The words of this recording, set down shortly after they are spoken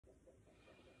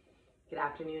Good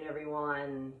afternoon,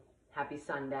 everyone. Happy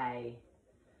Sunday.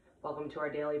 Welcome to our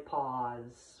daily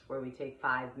pause, where we take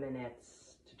 5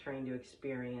 minutes to train to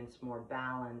experience more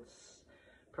balance,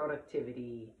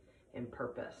 productivity, and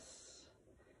purpose.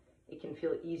 It can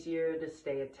feel easier to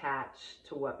stay attached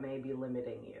to what may be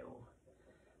limiting you.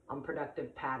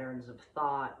 Unproductive patterns of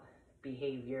thought,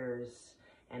 behaviors,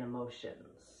 and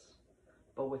emotions.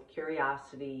 But with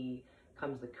curiosity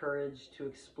comes the courage to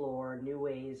explore new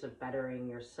ways of bettering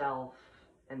yourself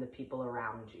and the people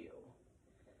around you.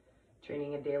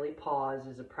 Training a daily pause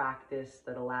is a practice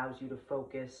that allows you to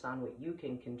focus on what you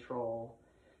can control,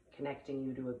 connecting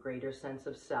you to a greater sense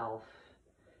of self,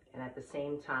 and at the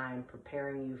same time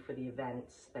preparing you for the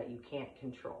events that you can't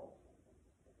control.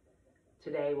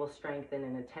 Today we'll strengthen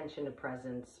an attention to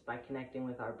presence by connecting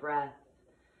with our breath,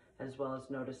 as well as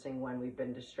noticing when we've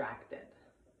been distracted.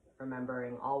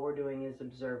 Remembering all we're doing is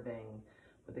observing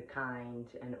with a kind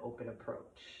and open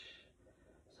approach.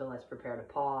 So let's prepare to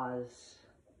pause.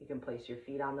 You can place your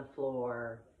feet on the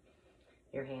floor,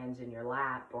 your hands in your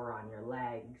lap or on your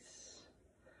legs,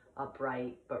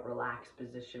 upright but relaxed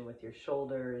position with your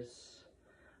shoulders.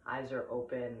 Eyes are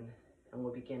open, and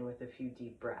we'll begin with a few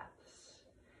deep breaths.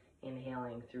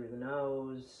 Inhaling through the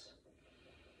nose,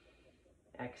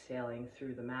 exhaling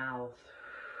through the mouth.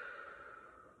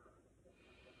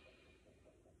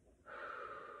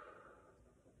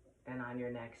 And on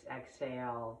your next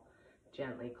exhale,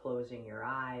 gently closing your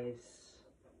eyes.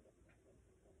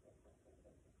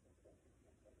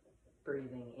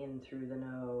 Breathing in through the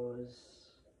nose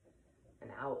and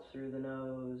out through the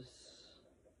nose.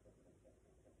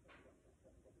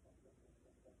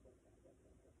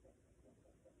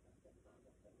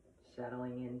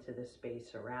 Settling into the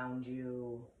space around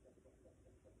you.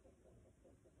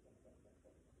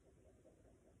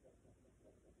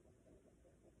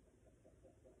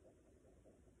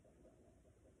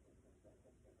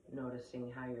 Noticing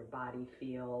how your body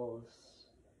feels,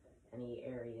 any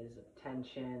areas of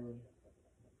tension.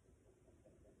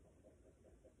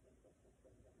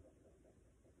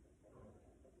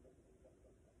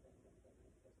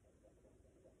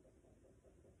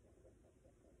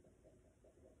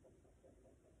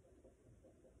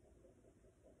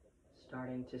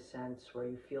 Starting to sense where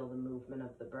you feel the movement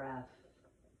of the breath.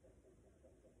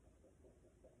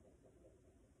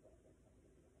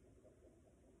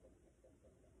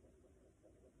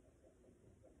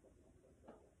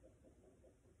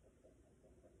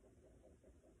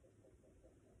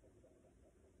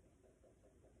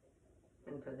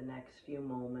 And for the next few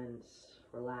moments,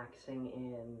 relaxing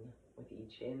in with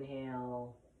each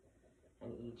inhale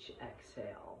and each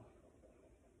exhale.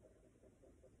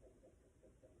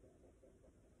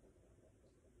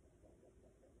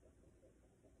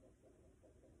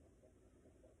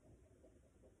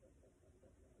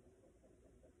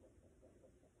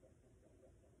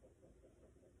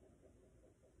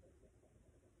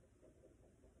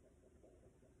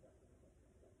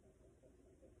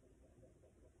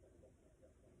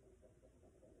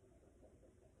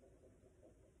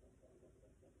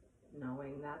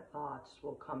 Knowing that thoughts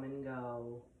will come and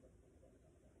go.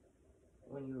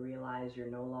 When you realize you're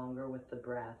no longer with the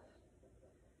breath,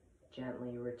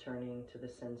 gently returning to the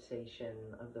sensation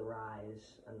of the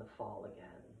rise and the fall again.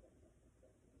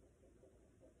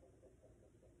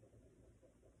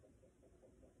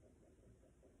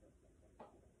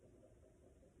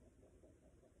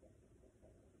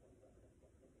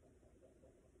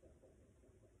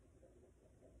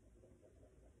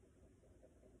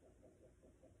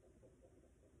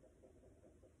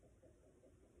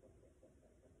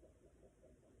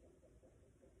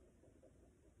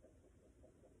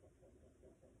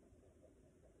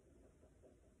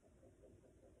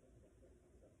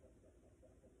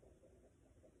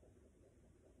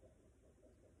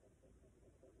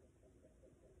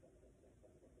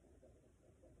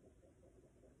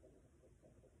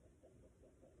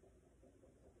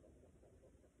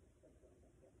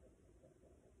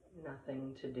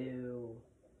 Nothing to do,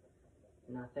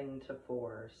 nothing to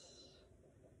force,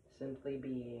 simply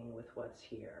being with what's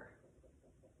here.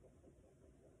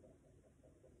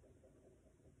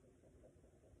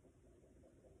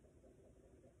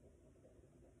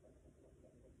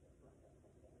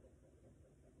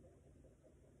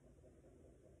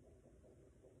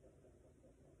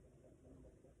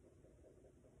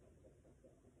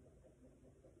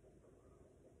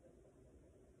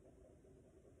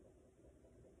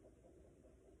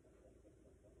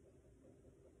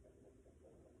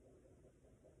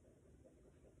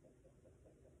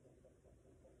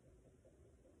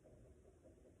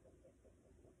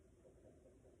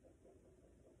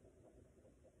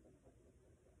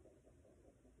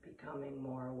 Becoming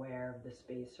more aware of the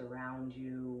space around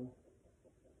you,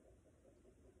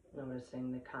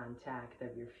 noticing the contact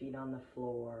of your feet on the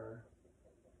floor,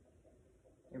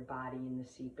 your body in the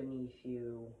seat beneath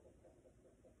you,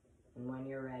 and when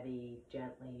you're ready,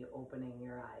 gently opening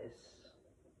your eyes.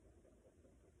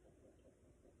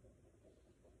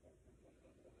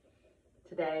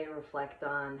 Today, reflect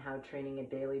on how training a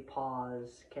daily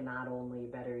pause can not only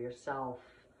better yourself,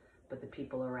 but the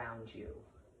people around you.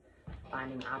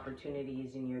 Finding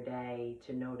opportunities in your day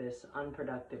to notice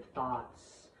unproductive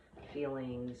thoughts,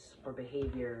 feelings, or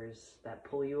behaviors that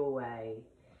pull you away,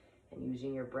 and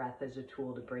using your breath as a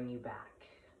tool to bring you back.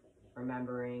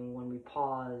 Remembering when we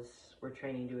pause, we're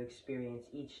training to experience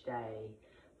each day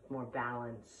with more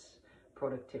balance,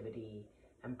 productivity,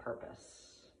 and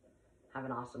purpose. Have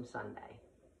an awesome Sunday.